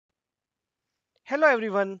Hello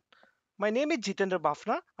everyone, my name is Jitendra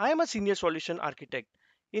Bafna. I am a senior solution architect.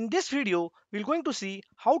 In this video, we're going to see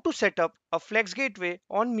how to set up a Flex gateway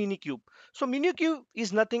on MiniKube. So MiniKube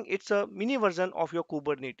is nothing, it's a mini version of your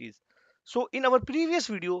Kubernetes. So in our previous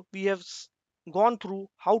video, we have gone through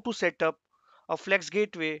how to set up a Flex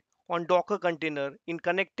gateway on Docker container in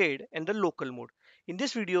connected and the local mode. In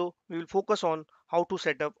this video, we will focus on how to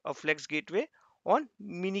set up a Flex gateway on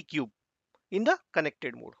MiniKube in the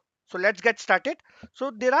connected mode. So let's get started.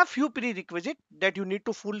 So there are few prerequisites that you need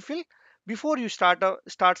to fulfill before you start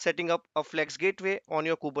setting up a Flex gateway on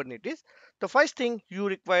your Kubernetes. The first thing, you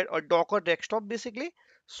require a Docker desktop basically.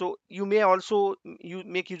 So you may also you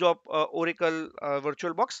make use of Oracle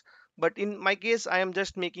VirtualBox, but in my case I am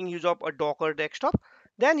just making use of a Docker desktop.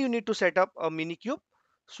 Then you need to set up a Minikube.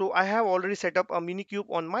 So I have already set up a Minikube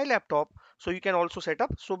on my laptop, so you can also set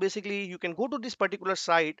up. So basically you can go to this particular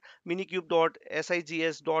site,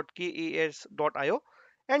 minikube.sigs.kas.io,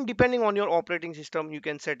 and depending on your operating system you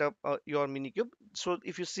can set up your Minikube. So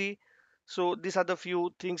if you see, so these are the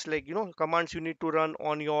few things, like commands you need to run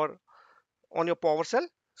on your PowerShell.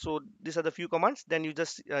 So these are the few commands, then you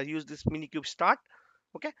just use this Minikube start.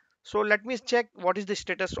 Okay, so let me check what is the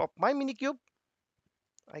status of my Minikube.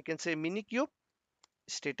 I can say Minikube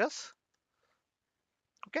status.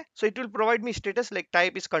 Okay, so it will provide me status like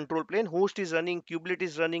type is control plane, host is running, kubelet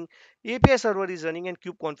is running, API server is running, and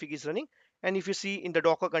kube config is running. And if you see in the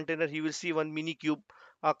Docker container, you will see one Minikube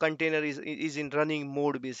container is in running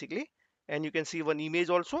mode basically. And you can see one image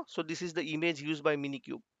also. So this is the image used by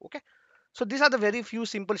Minikube. Okay, so these are the very few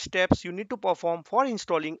simple steps you need to perform for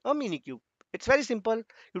installing a Minikube. It's very simple,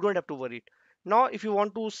 you don't have to worry. Now if you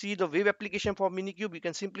want to see the web application for Minikube, you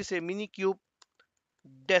can simply say Minikube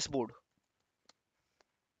dashboard.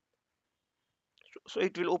 So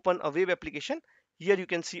it will open a web application. Here you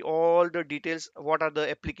can see all the details, what are the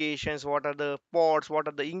applications, what are the pods, what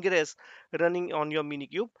are the ingress running on your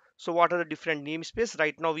Minikube. So what are the different namespace?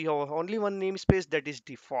 Right now we have only one namespace, that is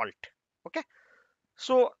default. Okay,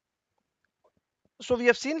 so we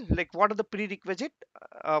have seen like what are the prerequisite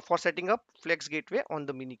for setting up Flex gateway on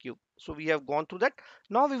the Minikube. So we have gone through that.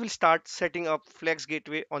 Now we will start setting up Flex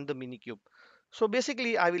gateway on the Minikube. So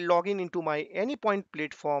basically I will log in into my Anypoint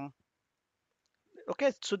platform.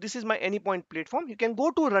 Okay, so this is my Anypoint platform. You can go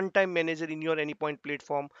to runtime manager in your Anypoint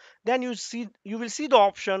platform. Then you will see the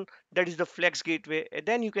option that is the Flex gateway. And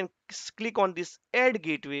then you can click on this add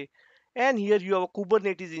gateway. And here you have a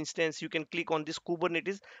Kubernetes instance. You can click on this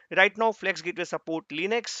Kubernetes. Right now, Flex gateway support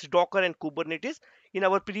Linux, Docker, and Kubernetes. In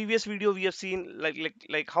our previous video, we have seen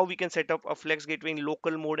like how we can set up a Flex gateway in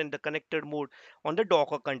local mode and the connected mode on the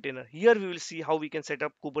Docker container. Here we will see how we can set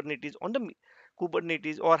up Kubernetes on the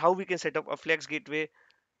Kubernetes, or how we can set up a Flex gateway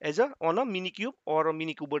as a on a Minikube or a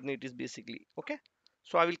mini Kubernetes basically. Okay,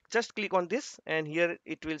 so I will just click on this, and here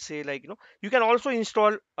it will say like you can also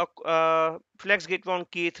install a Flex gateway on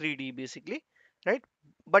K3D basically, right?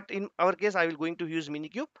 But in our case I will going to use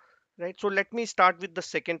Minikube, right? So let me start with the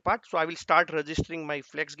second part. So I will start registering my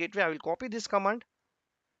Flex gateway. I will copy this command,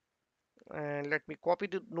 and let me copy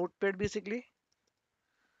the notepad basically.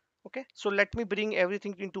 Okay, so let me bring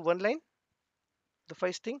everything into one line. The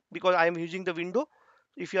first thing, because I am using the window,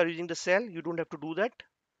 if you are using the cell you don't have to do that.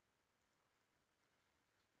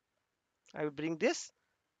 I will bring this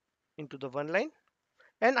into the one line,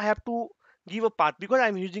 and I have to give a path because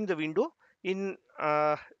I'm using the window. In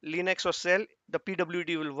Linux or cell the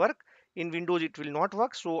pwd will work, in Windows it will not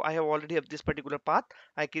work. So I have already have this particular path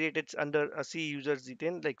I created under a C user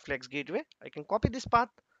z10 like Flex gateway. I can copy this path,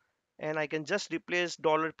 and I can just replace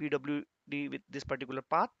 $pwd with this particular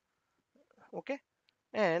path. Okay,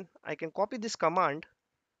 and I can copy this command.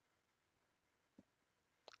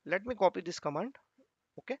 Let me copy this command.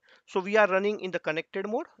 Okay, so we are running in the connected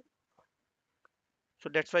mode, so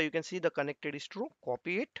that's why you can see the connected is true.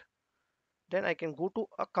 Copy it. Then I can go to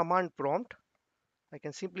a command prompt. I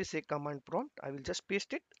can simply say command prompt. I will just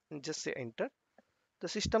paste it and just say enter. The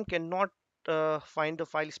system cannot find the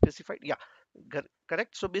file specified. Yeah,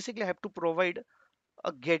 correct. So basically I have to provide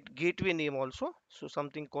a gateway name also, so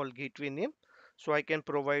something called gateway name. So I can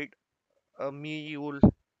provide a mule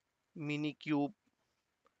Minikube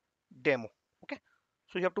demo. Okay,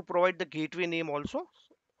 so you have to provide the gateway name also.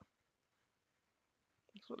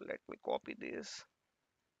 So let me copy this.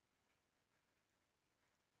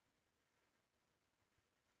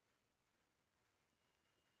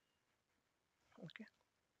 Okay,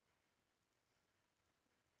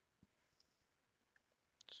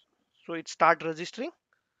 so it start registering.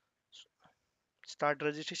 Start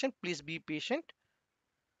registration, please be patient.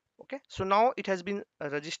 Okay, so now it has been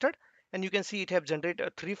registered, and you can see it have generated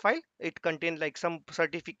a three file. It contains like some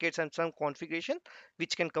certificates and some configuration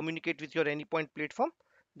which can communicate with your Anypoint platform.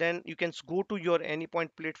 Then you can go to your Anypoint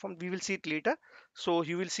platform. We will see it later. So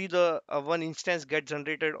you will see the one instance get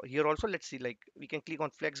generated here also. Let's see, like we can click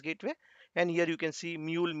on Flex Gateway, and here you can see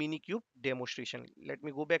Mule MiniKube demonstration. Let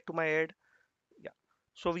me go back to my ad. Yeah,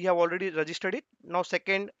 so we have already registered it. Now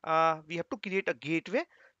second, we have to create a gateway.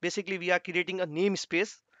 Basically we are creating a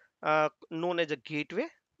namespace known as a gateway.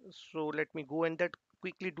 So let me go and that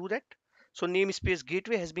quickly do that. So namespace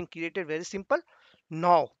gateway has been created, very simple.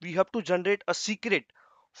 Now we have to generate a secret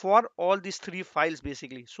for all these three files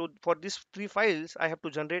basically. So for these three files I have to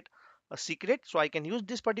generate a secret, so I can use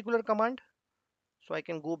this particular command. So I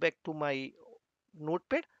can go back to my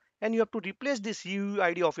notepad, and you have to replace this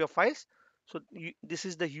UUID of your files. So this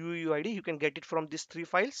is the UUID, you can get it from these three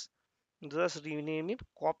files. Just rename it,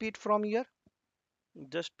 copy it from here,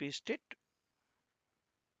 just paste it.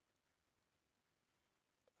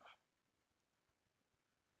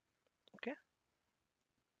 Okay,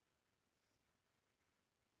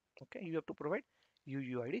 okay, you have to provide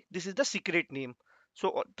UUID. This is the secret name.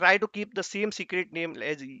 So try to keep the same secret name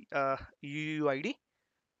as UUID.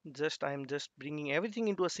 Just I am just bringing everything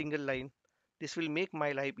into a single line. This will make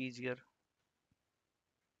my life easier.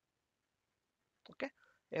 Okay,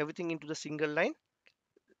 everything into the single line.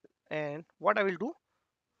 And what I will do,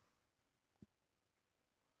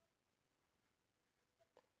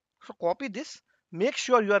 so copy this. Make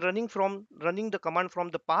sure you are running the command from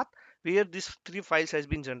the path where these three files has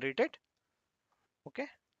been generated. Okay,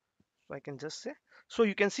 so I can just say. So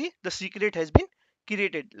you can see the secret has been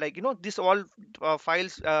created. Like this all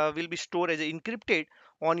files will be stored as encrypted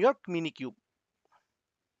on your MiniKube.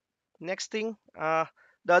 Next thing,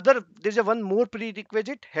 there's a one more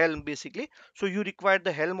prerequisite, Helm basically. So you require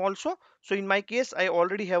the Helm also. So in my case, I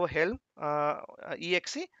already have a Helm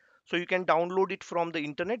exe. So you can download it from the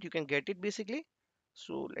internet. You can get it basically.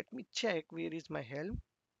 So let me check where is my Helm.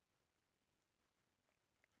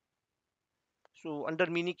 So under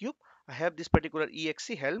MiniKube, I have this particular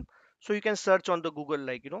exe Helm. So you can search on the Google,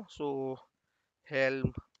 like so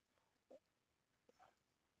Helm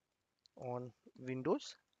on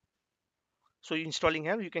Windows. So installing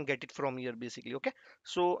Helm, you can get it from here basically. Okay,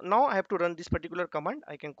 so now I have to run this particular command.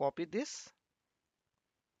 I can copy this,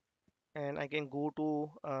 and I can go to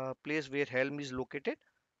a place where Helm is located.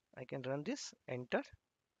 I can run this, enter.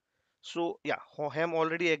 So yeah, Helm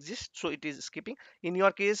already exists, so it is skipping. In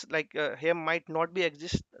your case, like Helm might not be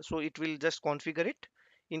exist, so it will just configure it.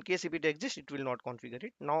 In case if it exists, it will not configure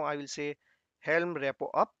it. Now I will say Helm repo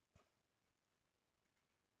up.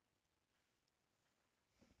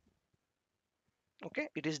 Okay,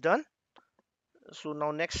 it is done. So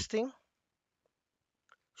now next thing.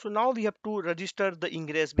 So now we have to register the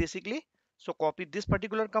ingress basically. So copy this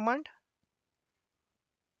particular command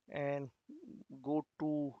and go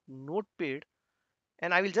to notepad,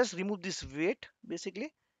 and I will just remove this wait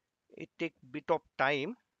basically. It take bit of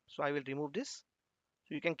time, so I will remove this.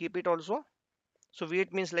 So you can keep it also. So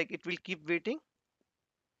wait means like it will keep waiting.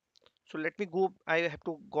 So let me go, I have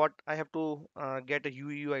to get a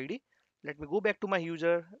UUID. Let me go back to my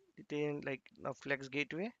user detail, like Flex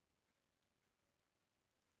Gateway,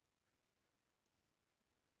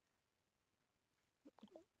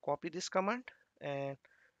 copy this command and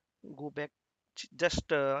go back.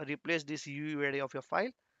 Just replace this UUID of your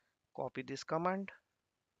file, copy this command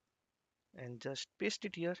and just paste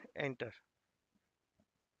it here, enter.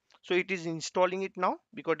 So it is installing it now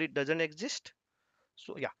because it doesn't exist.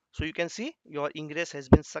 So yeah, so you can see your ingress has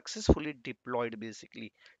been successfully deployed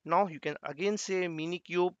basically. Now you can again say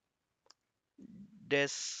MiniKube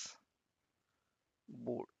dashboard.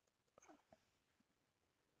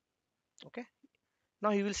 Okay,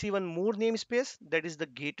 now you will see one more namespace, that is the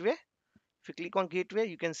gateway. If you click on gateway,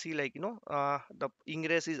 you can see like the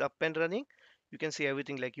ingress is up and running. You can see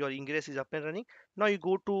everything, like your ingress is up and running. Now you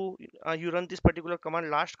go to you run this particular command,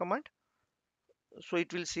 last command. So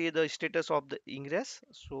it will say the status of the ingress.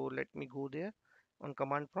 So let me go there on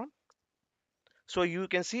command prompt. So you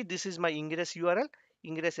can see this is my ingress URL,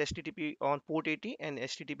 ingress HTTP on port 80 and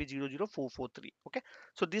HTTP 00443. Okay,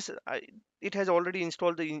 so this it has already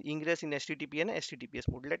installed the ingress in HTTP and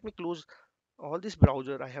HTTPS mode. Let me close all this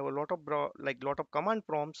browser. I have a lot of lot of command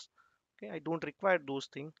prompts. Okay, I don't require those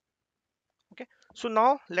things. Okay, so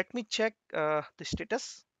now let me check the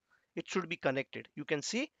status. It should be connected. You can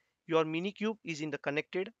see your MiniKube is in the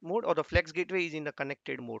connected mode, or the Flex Gateway is in the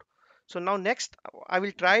connected mode. So now next I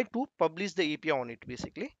will try to publish the API on it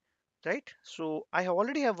basically, right? So I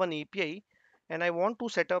already have one API and I want to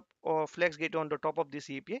set up a Flex Gateway on the top of this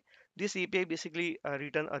API. This API basically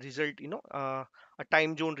return a result, a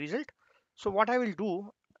time zone result. So what I will do,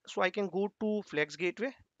 so I can go to Flex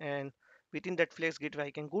Gateway, and within that Flex Gateway,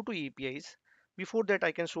 I can go to APIs. Before that,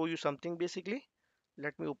 I can show you something basically.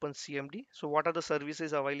 Let me open CMD. So what are the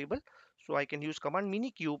services available? So I can use command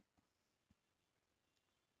minikube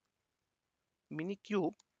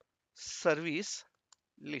service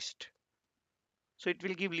list. So it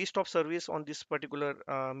will give list of service on this particular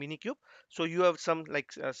minikube. So you have some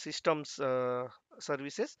like systems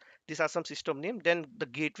services. These are some system name. Then the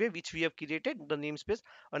gateway which we have created, the namespace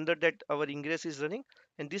under that our ingress is running,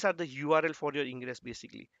 and these are the URL for your ingress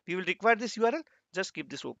basically. We will require this URL. Just keep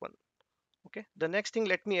this open. Okay. The next thing,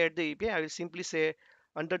 let me add the API. I will simply say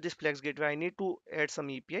under this Flex Gateway, I need to add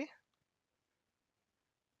some API.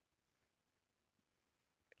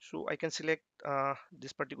 So I can select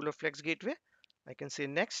this particular Flex Gateway. I can say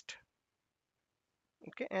next.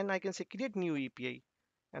 Okay, and I can say create new API,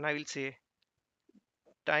 and I will say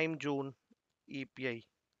time zone API.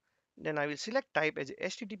 Then I will select type as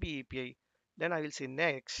HTTP API. Then I will say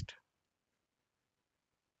next.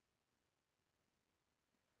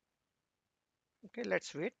 Okay,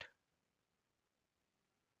 let's wait.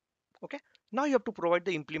 Okay, now you have to provide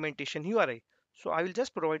the implementation URI. So I will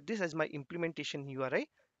just provide this as my implementation URI.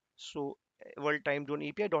 So world time zone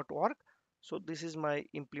API.org. So this is my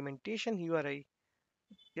implementation URI.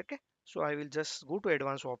 Okay, so I will just go to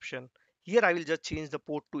advanced option. Here I will just change the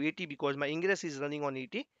port to 80 because my ingress is running on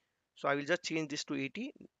 80. So I will just change this to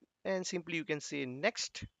 80, and simply you can say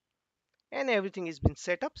next, and everything is been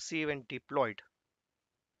set up, save and deployed.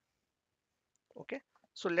 Okay,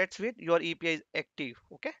 so let's wait. Your API is active.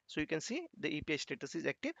 Okay, so you can see the API status is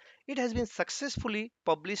active. It has been successfully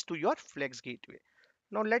published to your Flex Gateway.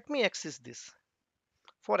 Now let me access this.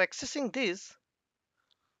 For accessing this,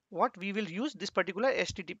 what we will use this particular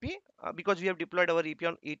HTTP because we have deployed our API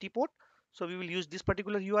on 80 port. So we will use this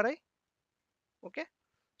particular URI. Okay,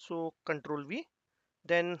 so Control V.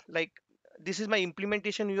 Then like this is my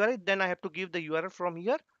implementation URI. Then I have to give the URL from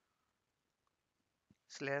here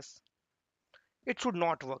slash. It should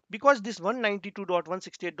not work because this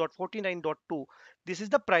 192.168.49.2, this is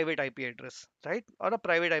the private IP address, right? Or a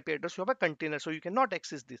private IP address. You have a container, so you cannot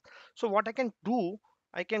access this. So what I can do,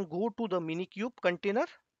 I can go to the minikube container.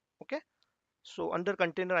 Okay, so under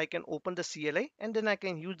container, I can open the CLI, and then I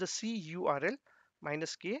can use the CURL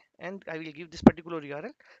 -k, and I will give this particular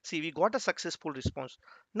URL. See, we got a successful response.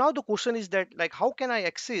 Now the question is that like, how can I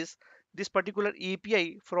access this particular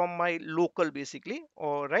API from my local basically,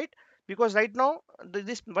 or right? Because right now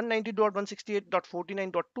this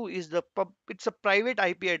 190.168.49.2 is the it's a private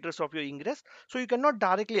IP address of your ingress, so you cannot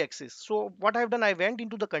directly access. So what I've done, I went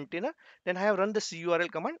into the container, then I have run the CURL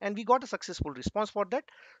command, and we got a successful response for that.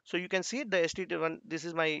 So you can see the HTTP1. This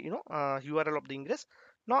is my URL of the ingress.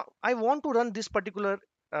 Now I want to run this particular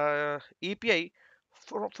API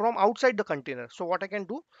from outside the container. So what I can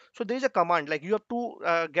do, so there is a command like you have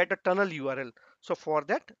to get a tunnel URL. So for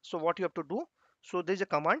that, so what you have to do, so there is a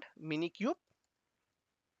command minikube.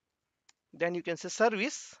 Then you can say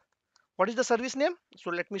service. What is the service name? So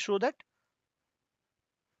let me show that.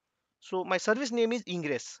 So my service name is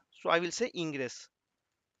ingress. So I will say ingress.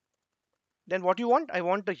 Then what you want? I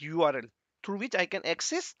want the URL through which I can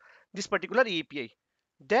access this particular API.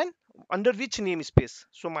 Then under which namespace?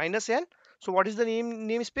 So -n. So what is the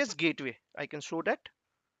namespace? Gateway. I can show that.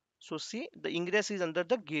 So see, the ingress is under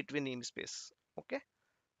the gateway namespace. Okay.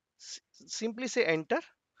 Simply say enter.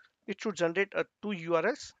 It should generate two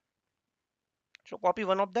URLs. So copy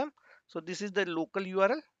one of them. So this is the local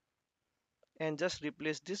URL, and just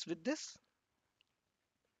replace this with this.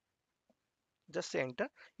 Just say enter.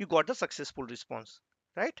 You got a successful response,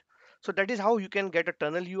 right? So that is how you can get a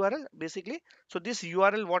tunnel URL basically. So this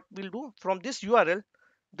URL, what we'll do, from this URL,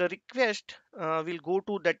 the request will go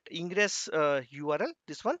to that ingress URL,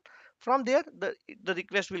 this one. From there, the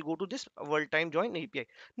request will go to this world time join API.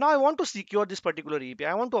 Now I want to secure this particular API.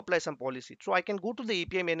 I want to apply some policy. So I can go to the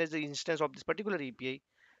API manager instance of this particular API.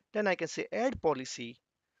 Then I can say add policy.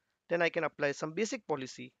 Then I can apply some basic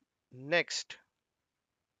policy. Next.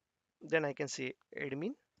 Then I can say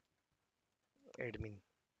admin,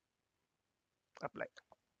 apply.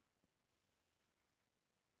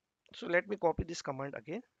 So let me copy this command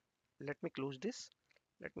again. Let me close this.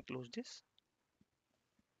 Let me close this.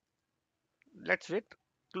 Let's wait.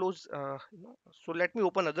 Close. So let me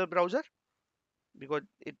open other browser because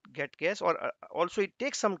it get cache, or also it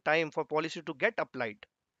takes some time for policy to get applied.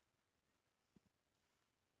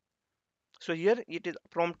 So here it is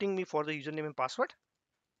prompting me for the username and password.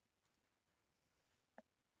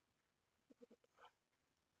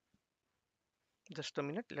 Just a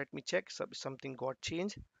minute. Let me check something got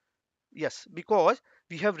changed. Yes, because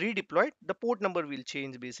we have redeployed, the port number will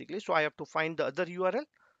change basically. So I have to find the other URL.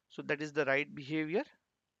 So that is the right behavior.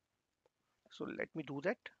 So let me do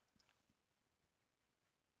that.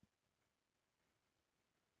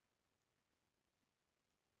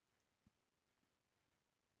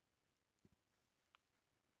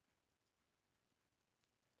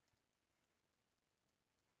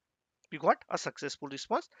 We got a successful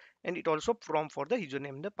response, and it also prompt for the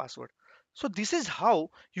username and the password. So this is how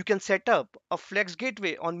you can set up a flex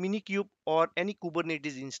gateway on minikube or any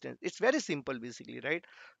kubernetes instance. It's very simple basically, right?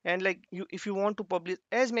 And like you, if you want to publish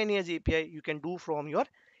as many as api, you can do from your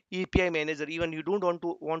api manager. Even you don't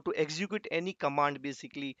want to execute any command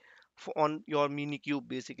basically on your minikube.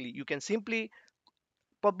 Basically you can simply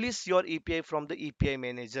publish your API from the API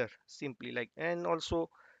manager simply, like. And also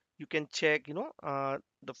you can check,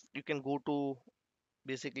 you can go to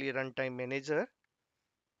basically runtime manager,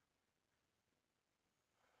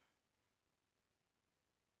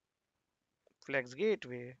 flex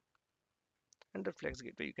gateway, and the flex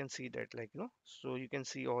gateway you can see that, like, so you can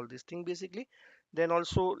see all this thing basically. Then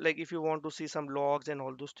also, like, if you want to see some logs and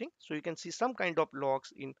all those things, so you can see some kind of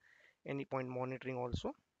logs in any point monitoring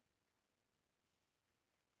also.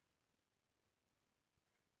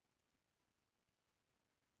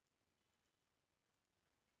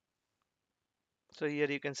 So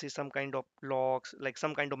here you can see some kind of logs, like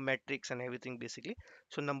some kind of metrics and everything basically.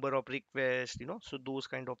 So number of requests, so those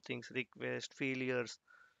kind of things, request failures,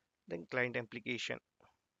 then client application,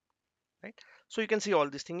 right? So you can see all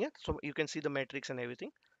this thing here. So you can see the metrics and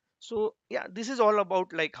everything. So yeah, this is all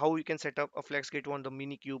about like how you can set up a flex gateway on the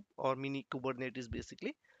minikube or mini kubernetes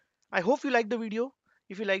basically. I hope you like the video.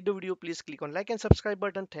 If you like the video, please click on like and subscribe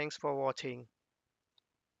button. Thanks for watching.